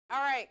All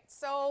right,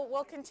 so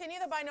we'll continue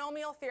the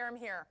binomial theorem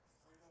here.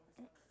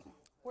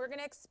 We're going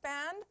to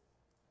expand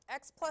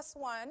x plus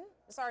y,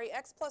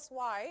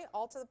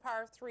 all to the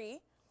power of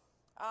 3,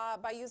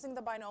 by using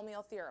the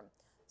binomial theorem.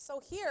 So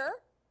here,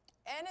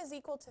 n is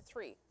equal to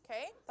 3,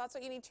 okay? That's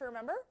what you need to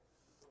remember.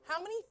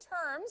 How many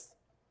terms?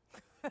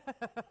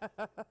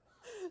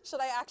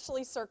 Should I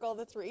actually circle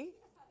the 3?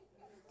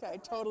 Okay, I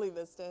totally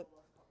missed it.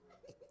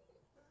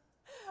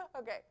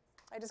 Okay,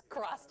 I just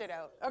crossed it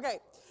out. Okay,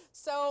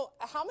 so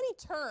how many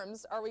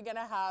terms are we going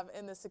to have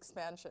in this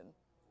expansion?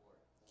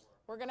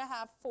 We're going to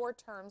have 4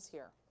 terms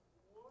here.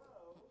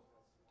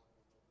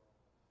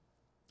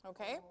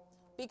 Okay,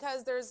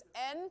 because there's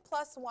n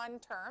plus 1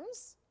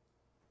 terms.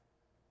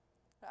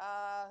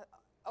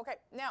 Okay,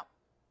 now,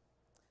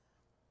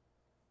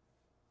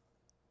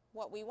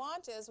 what we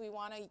want is we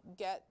want to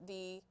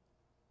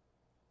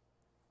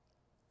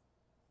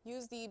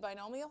use the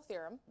binomial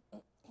theorem,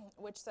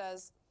 which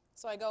says,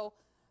 so I go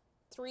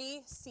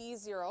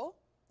 3c0,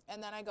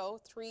 and then I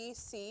go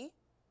 3c1,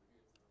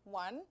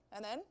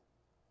 and then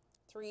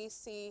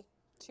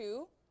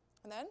 3c2,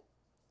 and then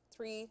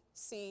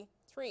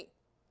 3c3.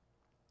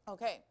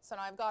 Okay, so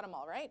now I've got them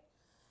all, right?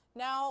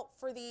 Now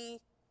for the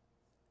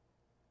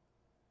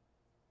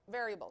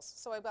variables.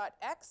 So I've got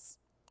x.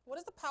 What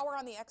is the power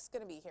on the x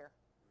going to be here?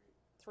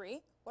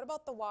 3. What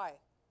about the y?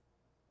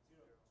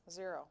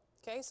 0.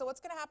 Okay, so what's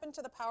going to happen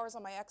to the powers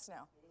on my x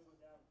now?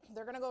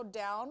 They're going to go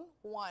down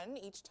 1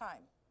 each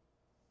time.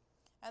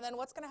 And then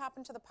what's going to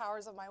happen to the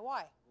powers of my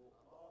y?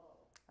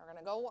 They're going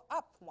to go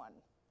up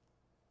 1.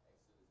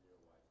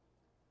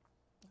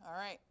 All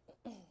right.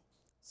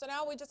 So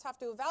now we just have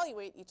to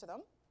evaluate each of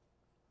them.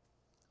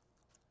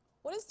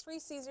 What is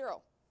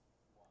 3c0?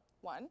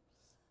 1.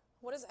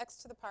 What is x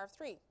to the power of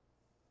 3?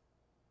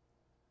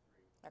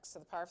 X to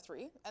the power of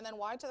 3. And then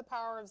y to the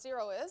power of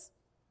 0 is?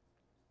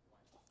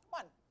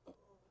 1.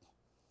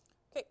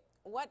 Okay,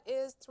 what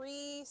is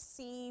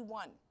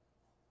 3c1?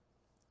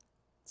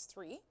 It's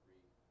 3.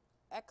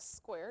 X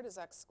squared is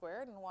x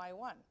squared, and y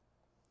 1.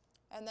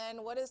 And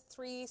then what is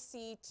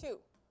 3c2?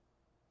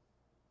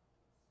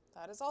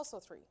 That is also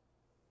 3.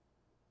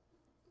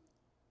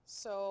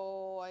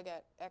 So I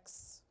get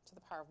x to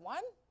the power of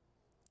 1,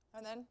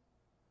 and then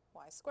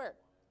y squared.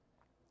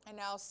 And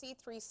now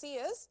c3c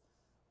is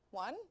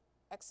 1.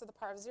 X to the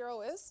power of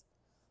 0 is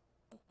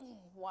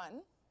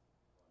 1.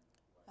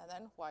 And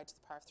then y to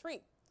the power of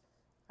 3.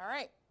 All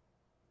right.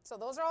 So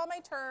those are all my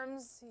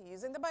terms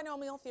using the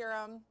binomial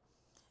theorem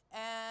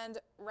and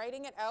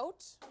writing it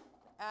out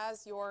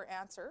as your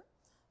answer.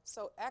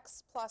 So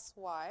x plus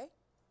y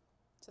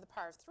to the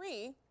power of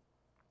 3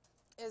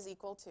 is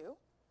equal to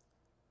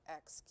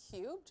x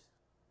cubed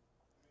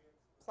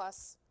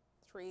plus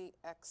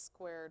 3x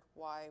squared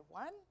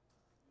y1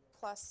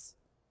 plus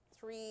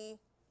 3x1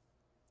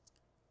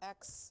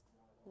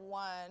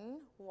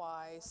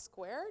 y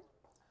squared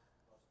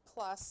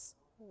plus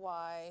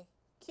y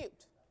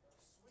cubed.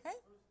 Okay?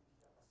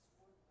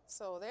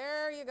 So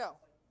there you go.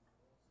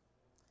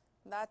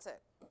 That's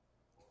it.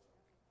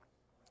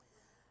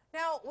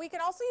 Now, we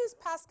can also use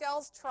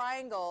Pascal's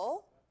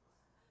triangle.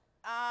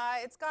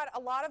 It's got a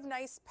lot of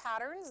nice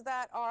patterns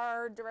that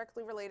are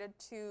directly related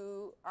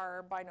to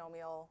our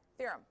binomial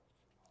theorem.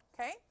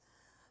 Okay?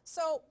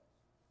 So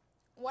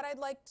what I'd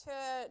like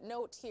to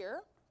note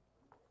here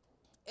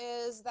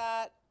is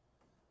that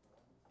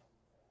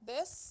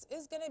this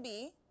is going to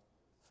be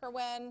for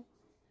when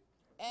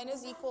n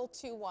is equal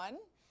to 1.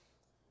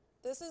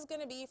 This is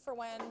going to be for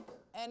when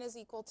n is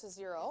equal to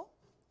 0.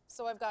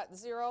 So I've got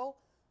 0,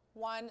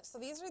 1. So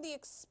these are the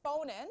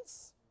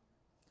exponents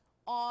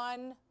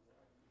on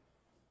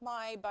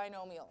my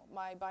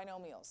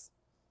binomials.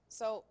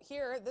 So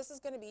here, this is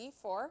going to be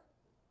for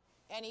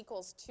n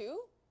equals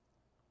 2,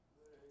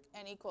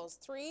 n equals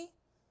 3,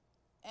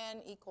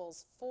 n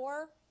equals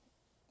 4,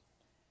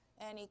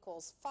 n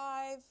equals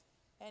 5,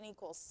 n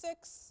equals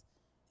 6,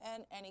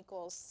 and n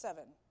equals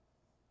 7.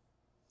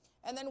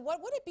 And then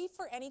what would it be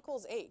for n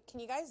equals 8? Can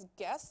you guys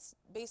guess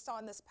based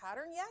on this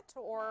pattern yet,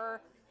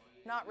 or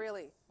not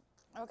really?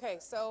 Okay,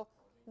 so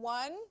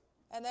 1,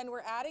 and then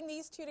we're adding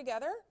these two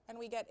together, and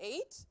we get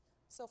 8.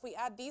 So if we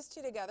add these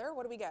two together,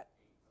 what do we get?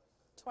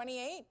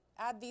 28.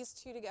 Add these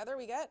two together,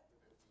 we get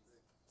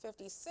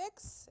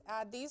 56.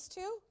 Add these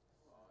two,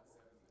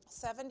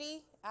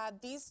 70.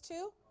 Add these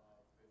two,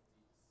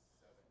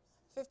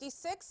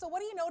 56. So what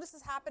do you notice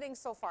is happening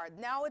so far?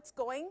 Now it's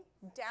going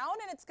down,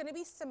 and it's going to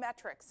be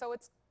symmetric. So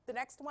it's the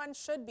next one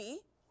should be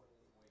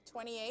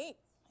 28,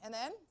 and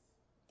then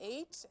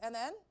 8, and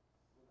then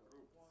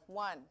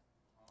 1.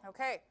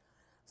 Okay,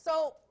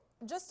 so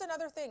just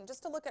another thing,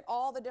 just to look at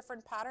all the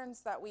different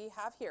patterns that we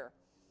have here.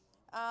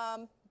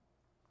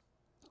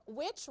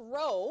 Which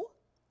row,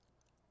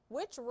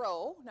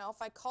 now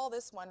if I call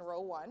this one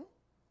row 1,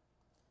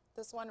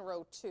 this one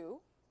row 2,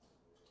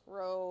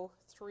 row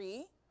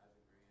 3,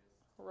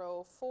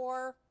 row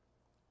 4,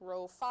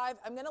 row 5,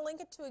 I'm going to link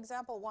it to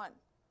example 1.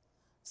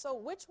 So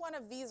which one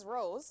of these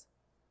rows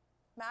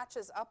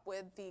matches up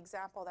with the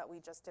example that we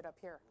just did up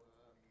here?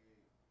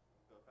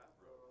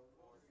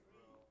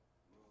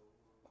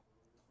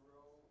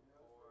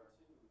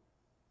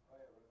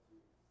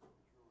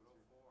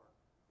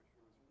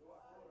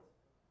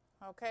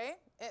 Okay,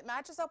 it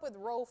matches up with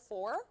row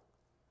 4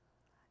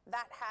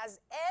 that has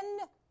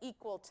n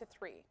equal to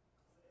 3. It's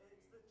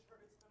the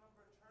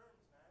number of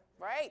terms,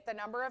 man. Right, the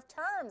number of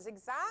terms,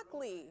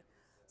 exactly.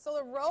 So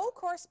the row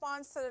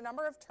corresponds to the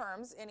number of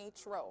terms in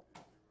each row.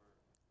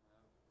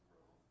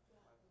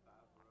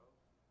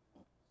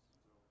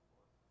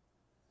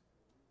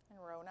 And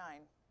row 9,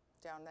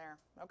 down there.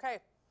 Okay,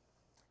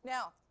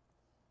 now,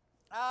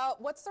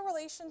 what's the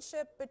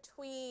relationship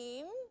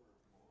between,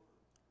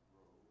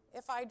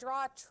 if I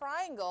draw a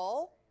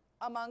triangle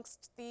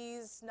amongst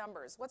these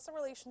numbers, what's the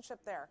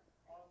relationship there?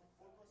 4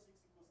 plus 6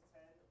 equals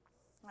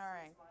 10. All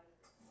right.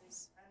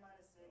 10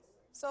 minus 6.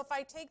 So if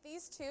I take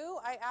these two,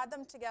 I add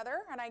them together,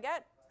 and I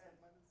get?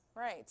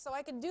 10. Right. So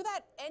I can do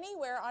that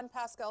anywhere on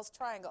Pascal's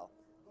triangle.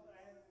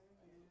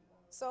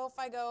 So if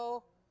I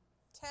go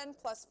 10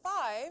 plus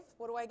 5,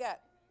 what do I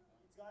get?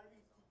 It's got to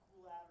be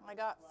equilateral. I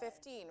got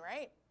 15,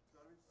 right?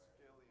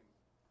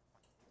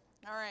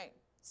 All right.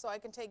 So I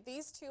can take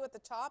these two at the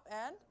top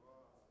and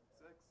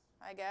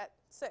I get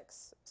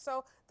 6.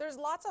 So there's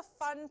lots of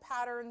fun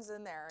patterns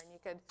in there, and you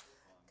could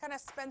kind of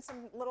spend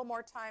some little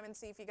more time and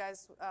see if you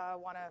guys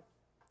want to,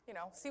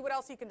 see what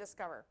else you can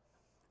discover.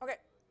 Okay.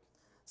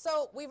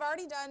 So we've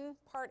already done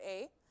part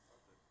A.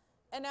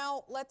 And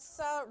now let's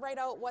write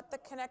out what the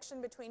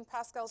connection between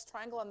Pascal's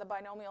triangle and the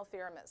binomial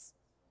theorem is.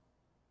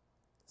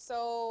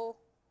 So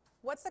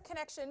what's the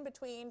connection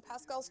between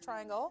Pascal's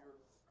triangle?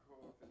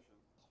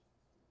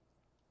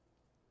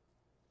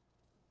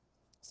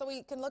 So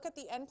we can look at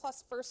the n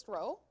plus first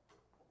row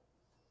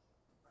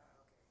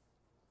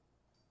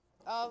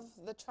of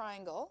the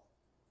triangle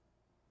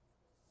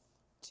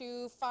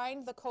to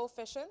find the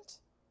coefficient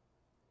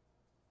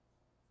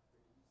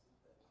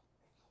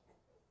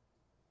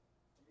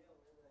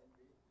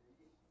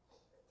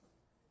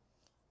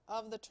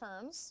of the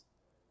terms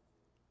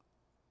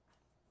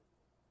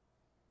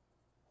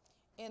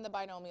in the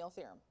binomial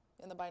theorem,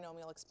 in the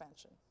binomial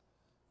expansion.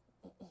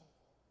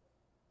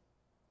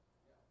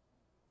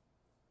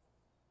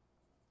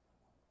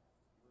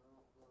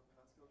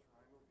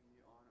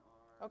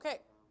 Okay,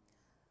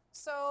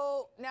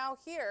 so now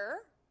here,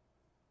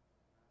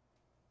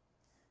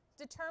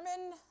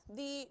 determine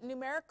the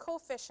numeric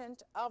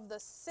coefficient of the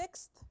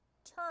 6th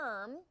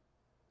term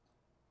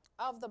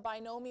of the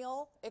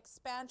binomial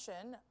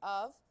expansion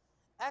of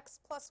x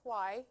plus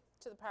y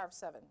to the power of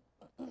 7.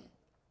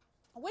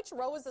 Which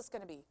row is this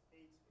going to be? 8.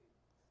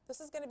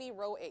 This is going to be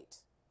row 8,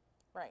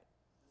 right?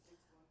 The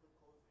 6th one, the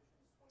coefficient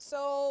is 20.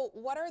 So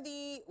what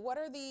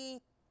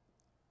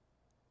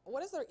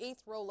does their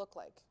 8th row look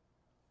like?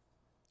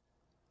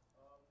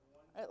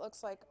 It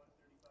looks like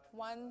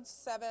 1,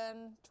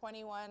 7,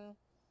 21,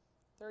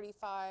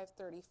 35,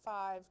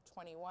 35,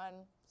 21,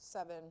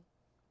 7,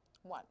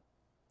 1.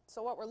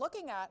 So what we're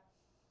looking at,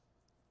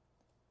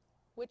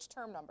 which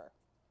term number?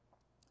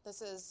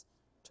 This is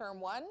term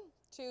 1,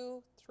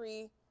 2,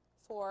 3,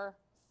 4,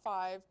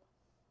 5,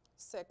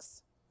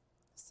 6,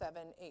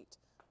 7, 8.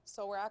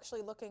 So we're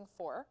actually looking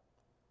for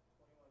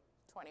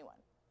 21.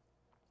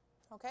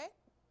 Okay?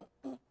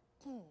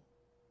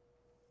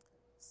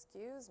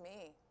 Excuse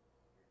me.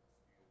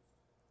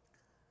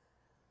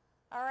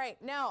 All right,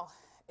 now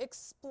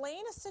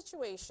explain a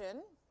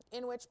situation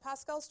in which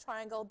Pascal's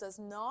triangle does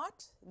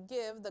not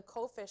give the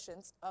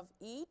coefficients of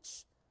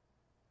each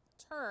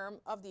term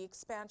of the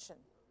expansion.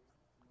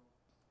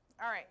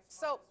 All right,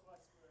 so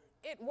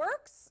it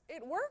works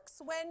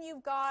when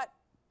you've got,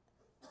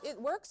 it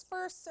works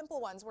for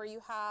simple ones where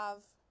you have,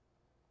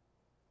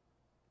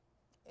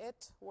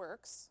 it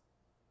works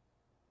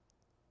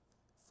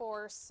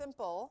for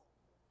simple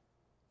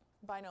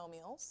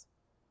binomials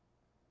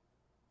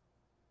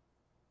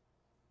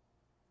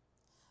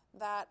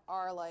that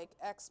are like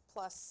x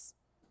plus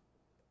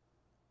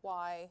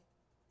y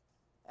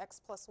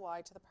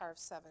to the power of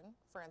 7,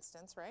 for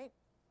instance, right?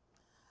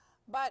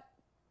 But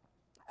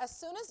as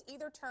soon as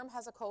either term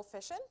has a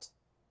coefficient,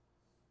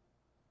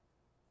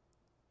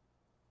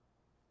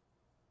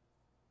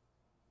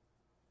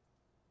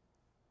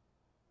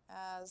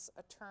 as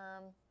a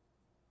term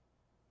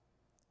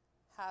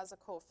has a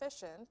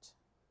coefficient,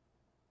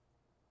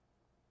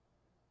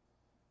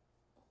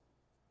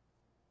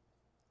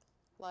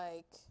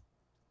 like,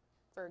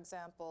 for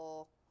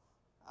example,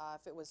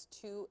 if it was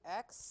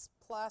 2x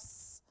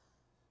plus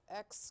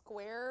x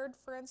squared,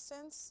 for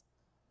instance,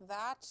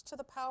 that to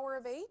the power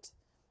of 8,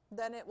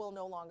 then it will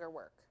no longer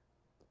work.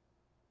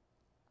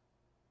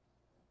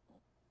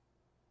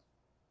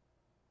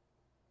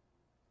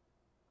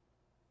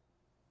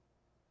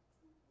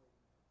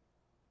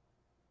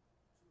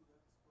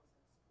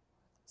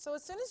 So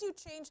as soon as you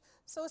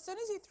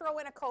throw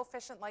in a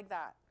coefficient like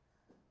that,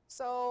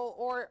 so,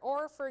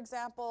 or for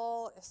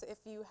example, if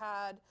you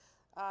had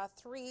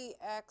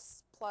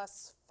 3x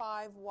plus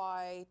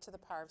 5y to the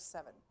power of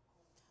 7.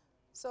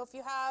 So if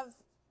you have,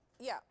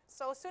 yeah,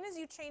 so as soon as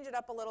you change it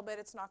up a little bit,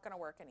 it's not going to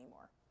work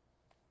anymore.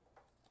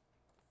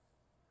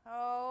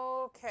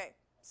 Okay,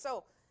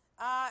 so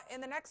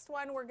in the next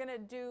one, we're going to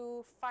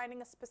do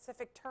finding a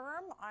specific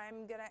term.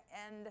 I'm going to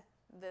end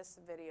this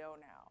video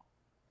now.